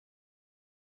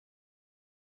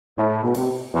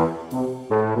Greetings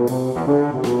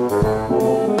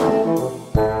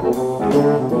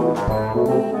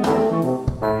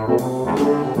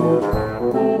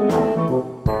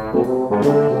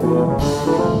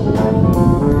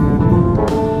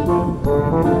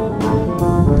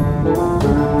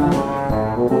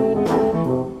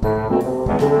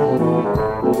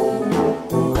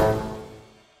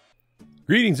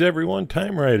everyone,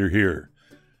 TimeRider here.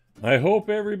 I hope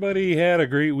everybody had a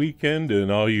great weekend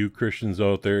and all you Christians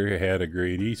out there had a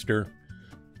great Easter.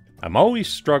 I'm always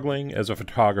struggling as a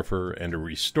photographer and a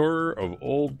restorer of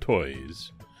old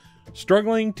toys,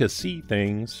 struggling to see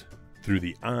things through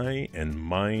the eye and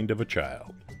mind of a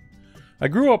child. I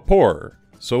grew up poor,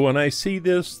 so when I see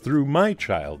this through my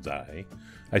child's eye,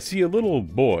 I see a little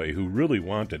boy who really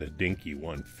wanted a dinky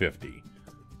 150,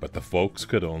 but the folks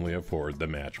could only afford the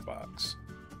Matchbox.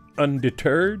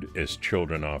 Undeterred, as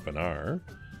children often are,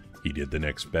 he did the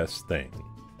next best thing.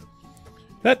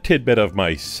 That tidbit of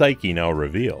my psyche now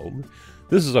revealed,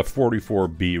 this is a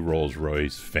 44B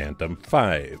Rolls-Royce Phantom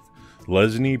 5.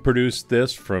 Lesney produced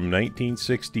this from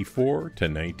 1964 to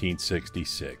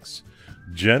 1966.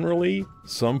 Generally,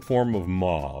 some form of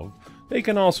mauve. They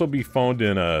can also be found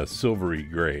in a silvery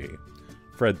gray.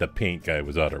 Fred the paint guy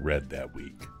was out of red that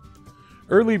week.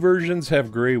 Early versions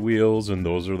have gray wheels, and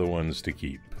those are the ones to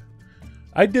keep.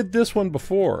 I did this one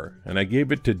before, and I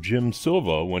gave it to Jim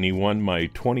Silva when he won my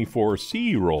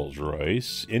 24C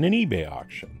Rolls-Royce in an eBay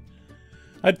auction.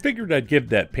 I'd figured I'd give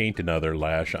that paint another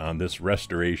lash on this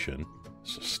restoration,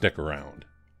 so stick around.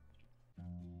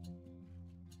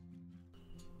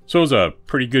 So it was a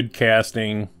pretty good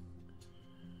casting,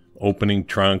 opening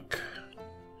trunk,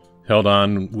 held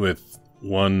on with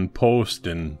one post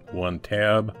and one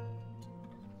tab.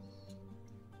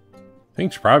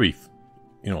 Thing's probably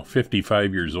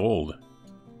 55 years old.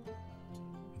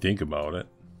 Think about it.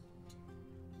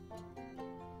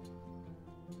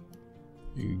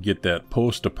 You get that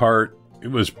post apart. It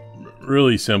was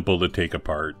really simple to take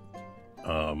apart.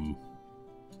 When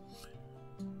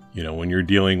you're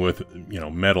dealing with,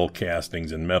 metal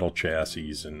castings and metal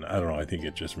chassis, and I don't know, I think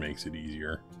it just makes it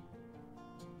easier.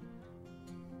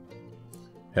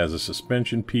 Has a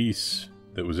suspension piece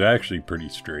that was actually pretty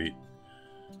straight.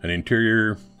 An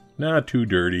interior not too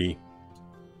dirty.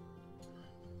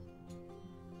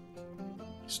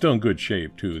 Still in good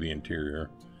shape, too, the interior.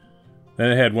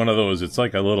 Then it had one of those, it's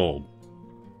like a little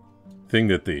thing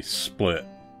that they split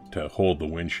to hold the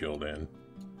windshield in.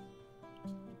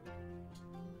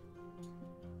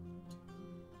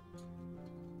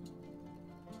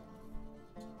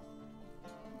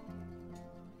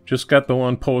 Just got the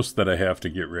one post that I have to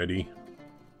get ready.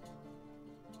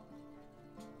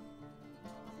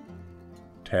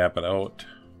 Tap it out.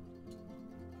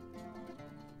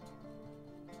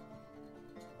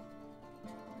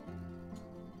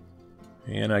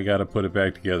 And I gotta put it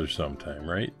back together sometime,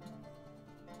 right?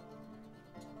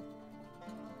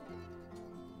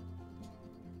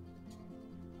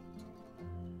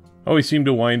 Always seem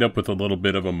to wind up with a little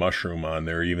bit of a mushroom on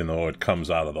there, even though it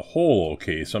comes out of the hole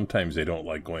okay. Sometimes they don't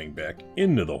like going back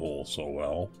into the hole so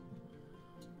well.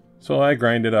 So I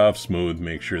grind it off smooth,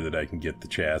 make sure that I can get the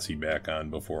chassis back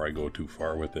on before I go too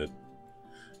far with it.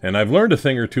 And I've learned a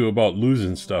thing or two about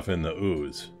losing stuff in the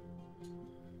ooze.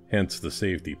 Hence the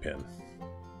safety pin.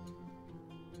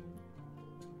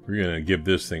 We're going to give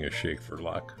this thing a shake for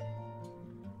luck.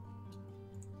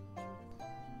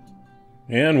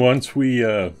 And once we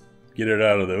get it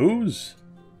out of the ooze,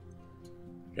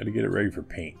 got to get it ready for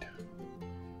paint.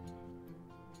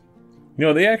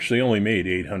 They actually only made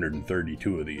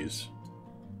 832 of these.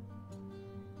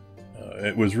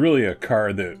 It was really a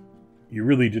car that you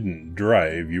really didn't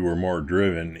drive, you were more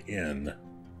driven in.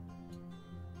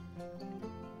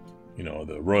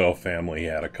 The royal family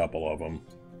had a couple of them.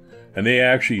 And they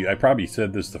actually, I probably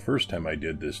said this the first time I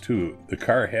did this too, the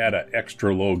car had an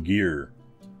extra low gear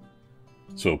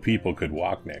so people could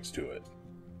walk next to it.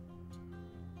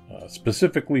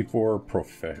 Specifically for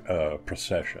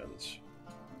processions.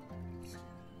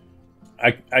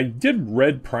 I did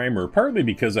red primer partly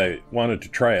because I wanted to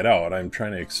try it out. I'm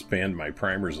trying to expand my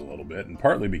primers a little bit, and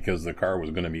partly because the car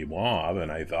was going to be mauve,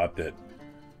 and I thought that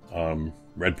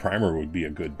red primer would be a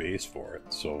good base for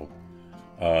it. So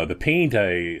the paint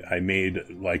I made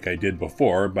like I did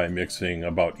before by mixing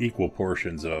about equal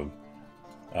portions of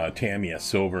Tamiya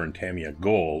silver and Tamiya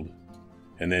gold,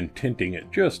 and then tinting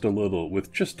it just a little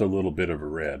with just a little bit of a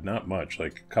red, not much,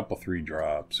 like a couple 3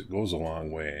 drops. It goes a long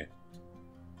way.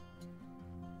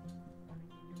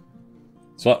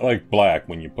 It's not like black.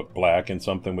 When you put black in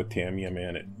something with Tamiya,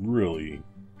 man, it really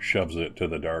shoves it to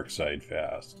the dark side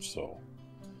fast. So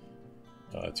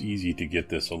It's easy to get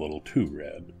this a little too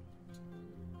red.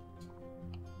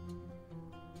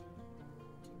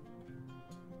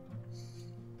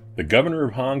 The governor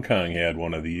of Hong Kong had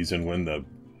one of these, and when the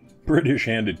British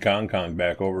handed Hong Kong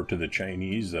back over to the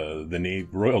Chinese, the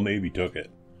Royal Navy took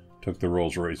it. Took the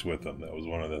Rolls Royce with them. That was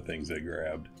one of the things they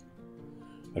grabbed.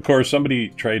 Of course, somebody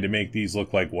tried to make these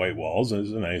look like white walls. It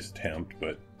was a nice attempt,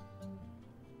 but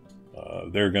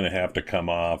they're going to have to come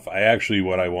off.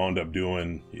 What I wound up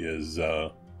doing is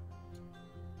I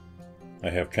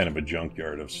have kind of a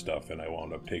junkyard of stuff, and I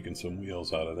wound up taking some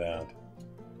wheels out of that.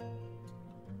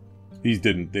 They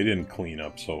didn't clean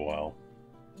up so well.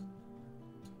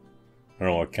 I don't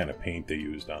know what kind of paint they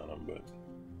used on them, but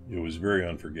it was very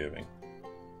unforgiving.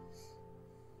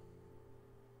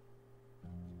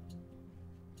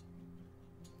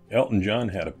 Elton John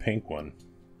had a pink one.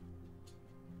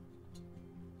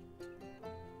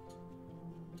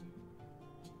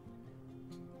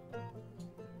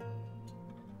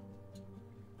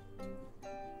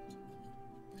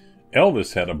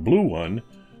 Elvis had a blue one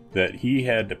that he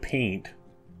had to paint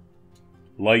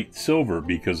light silver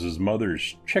because his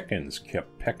mother's chickens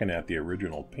kept pecking at the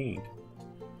original paint.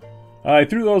 I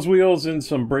threw those wheels in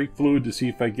some brake fluid to see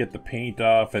if I get the paint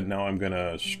off, and now I'm going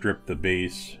to strip the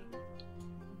base.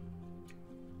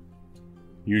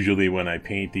 Usually when I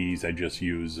paint these, I just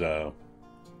use a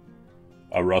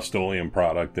Rust-Oleum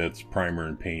product that's primer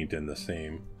and paint and the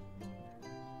same.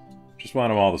 Just want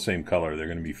them all the same color. They're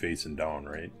going to be facing down,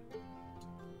 right?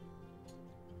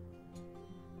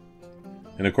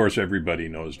 And of course, everybody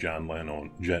knows John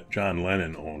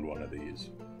Lennon owned one of these.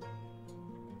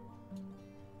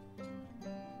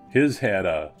 His had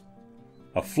a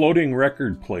floating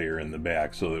record player in the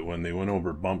back so that when they went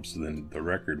over bumps, then the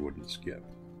record wouldn't skip.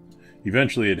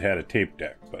 Eventually it had a tape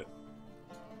deck, but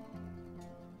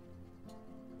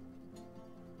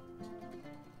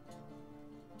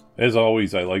as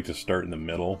always, I like to start in the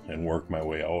middle and work my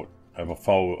way out. I've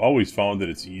always found that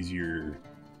it's easier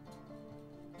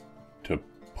to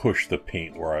push the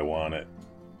paint where I want it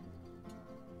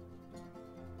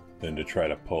than to try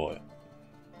to pull it.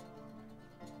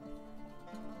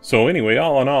 So anyway,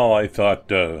 all in all, I thought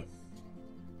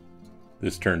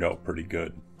this turned out pretty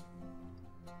good.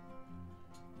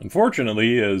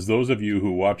 Unfortunately, as those of you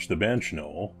who watch the bench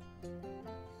know,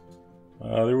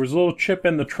 there was a little chip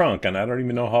in the trunk, and I don't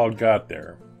even know how it got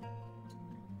there.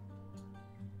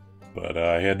 But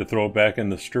I had to throw it back in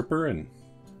the stripper and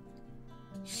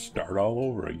start all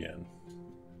over again.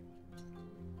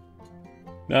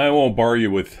 Now, I won't bore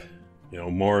you with,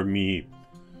 more of me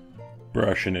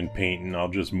brushing and painting. I'll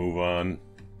just move on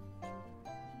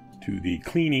to the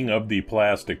cleaning of the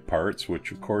plastic parts,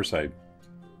 which, of course, I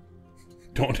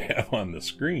don't have on the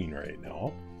screen right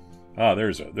now.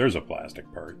 There's a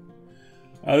plastic part.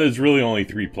 There's really only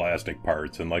 3 plastic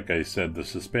parts, and like I said, the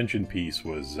suspension piece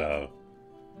was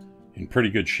in pretty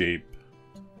good shape,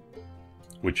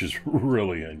 which is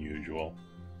really unusual.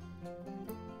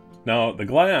 Now, the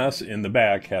glass in the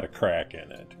back had a crack in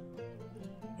it,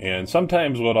 and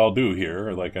sometimes what I'll do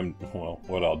here,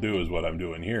 what I'll do is what I'm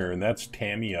doing here, and that's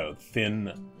tammy a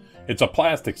thin. It's a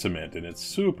plastic cement, and it's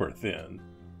super thin.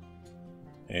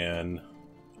 And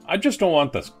I just don't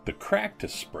want the crack to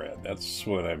spread. That's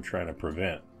what I'm trying to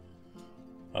prevent.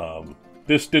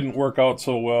 This didn't work out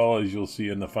so well, as you'll see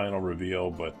in the final reveal,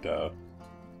 but I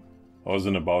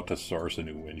wasn't about to source a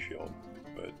new windshield.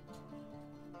 But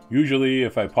usually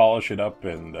if I polish it up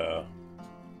and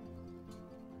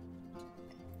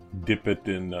dip it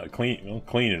in,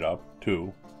 clean it up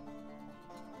too,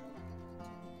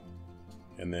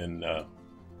 and then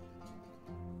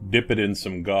dip it in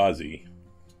some gauzy,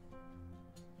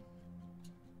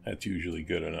 that's usually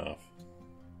good enough.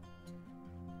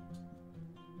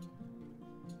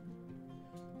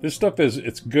 This stuff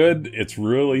it's good. It's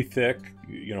really thick,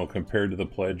 compared to the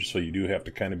Pledge, so you do have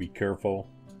to kind of be careful.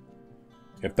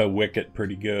 You have to wick it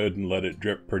pretty good and let it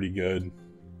drip pretty good.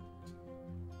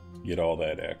 Get all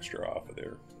that extra off of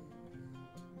there.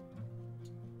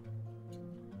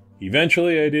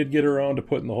 Eventually, I did get around to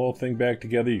putting the whole thing back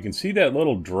together. You can see that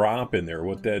little drop in there.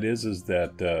 What that is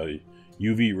that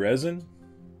UV resin.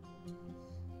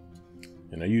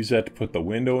 And I use that to put the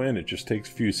window in. It just takes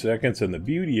a few seconds. And the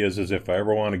beauty is if I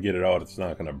ever want to get it out, it's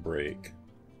not going to break.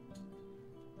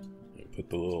 Put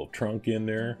the little trunk in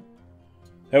there.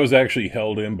 That was actually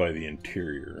held in by the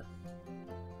interior.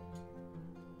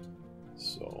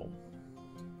 So,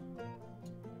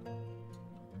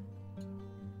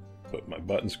 put my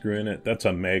button screw in it. That's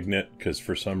a magnet, because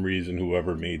for some reason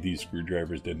whoever made these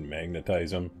screwdrivers didn't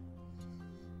magnetize them.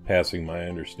 Passing my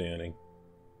understanding.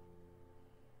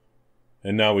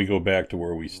 And now we go back to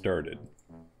where we started.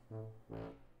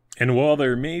 And while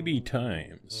there may be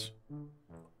times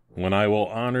when I will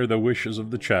honor the wishes of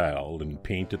the child and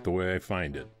paint it the way I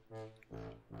find it,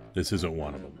 this isn't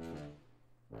one of them.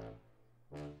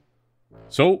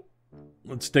 So,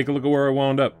 let's take a look at where I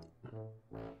wound up.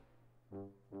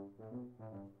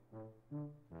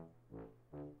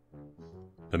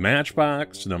 The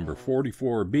Matchbox number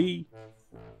 44B,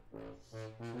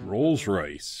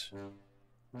 Rolls-Royce,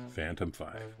 Phantom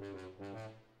 5.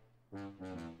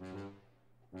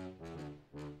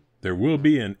 There will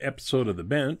be an episode of The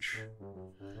Bench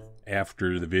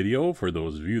after the video for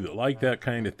those of you that like that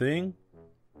kind of thing.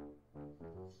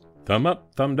 Thumb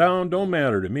up, thumb down, don't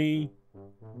matter to me.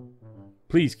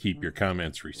 Please keep your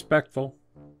comments respectful.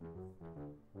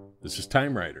 This is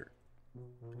TimeRider,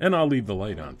 and I'll leave the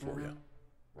light on for you.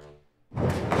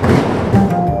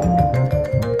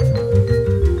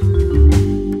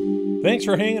 Thanks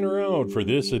for hanging around for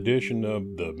this edition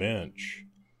of The Bench.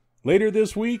 Later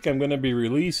this week, I'm going to be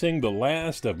releasing the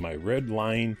last of my Red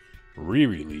Line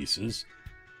re-releases,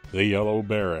 The Yellow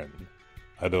Baron.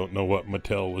 I don't know what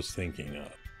Mattel was thinking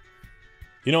of.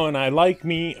 You know, and I like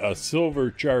me a silver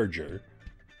Charger,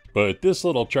 but this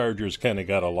little Charger's kind of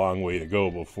got a long way to go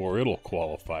before it'll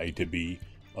qualify to be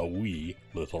a wee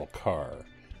little car.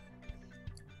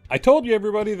 I told you,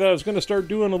 everybody, that I was going to start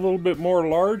doing a little bit more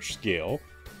large scale.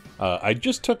 I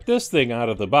just took this thing out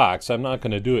of the box. I'm not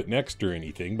going to do it next or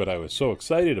anything, but I was so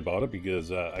excited about it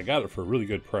because I got it for a really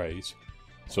good price.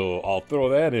 So I'll throw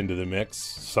that into the mix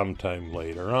sometime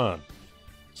later on.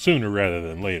 Sooner rather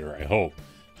than later, I hope.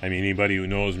 I mean, anybody who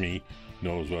knows me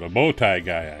knows what a bow tie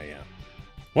guy I am.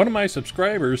 One of my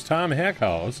subscribers, Tom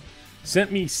Hackhouse,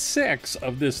 sent me 6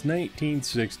 of this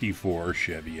 1964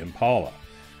 Chevy Impala.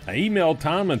 I emailed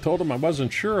Tom and told him I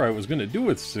wasn't sure I was going to do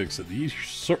with 6 of these,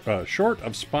 short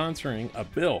of sponsoring a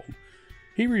build.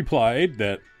 He replied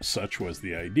that such was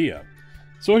the idea.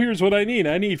 So here's what I need.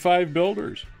 I need 5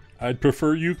 builders. I'd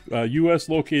prefer U.S.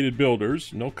 located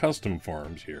builders, no custom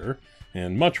farms here,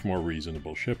 and much more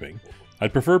reasonable shipping.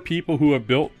 I'd prefer people who have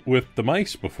built with the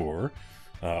mice before.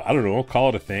 I don't know, call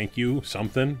it a thank you,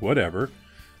 something, whatever.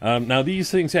 Now,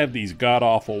 these things have these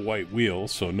god-awful white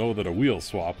wheels, so know that a wheel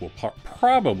swap will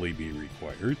probably be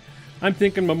required. I'm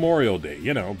thinking Memorial Day,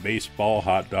 you know, baseball,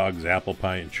 hot dogs, apple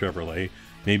pie, and Chevrolet.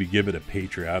 Maybe give it a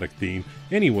patriotic theme.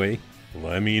 Anyway,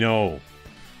 let me know.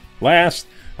 Last,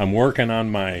 I'm working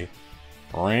on my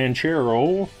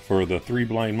Ranchero for the 3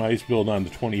 Blind Mice build on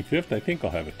the 25th. I think I'll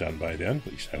have it done by then.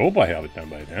 At least I hope I have it done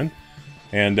by then.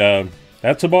 And,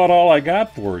 that's about all I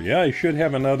got for you. I should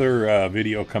have another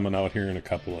video coming out here in a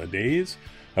couple of days.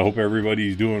 I hope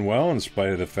everybody's doing well in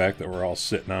spite of the fact that we're all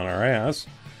sitting on our ass.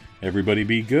 Everybody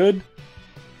be good.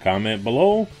 Comment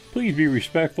below. Please be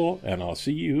respectful. And I'll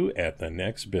see you at the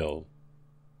next build.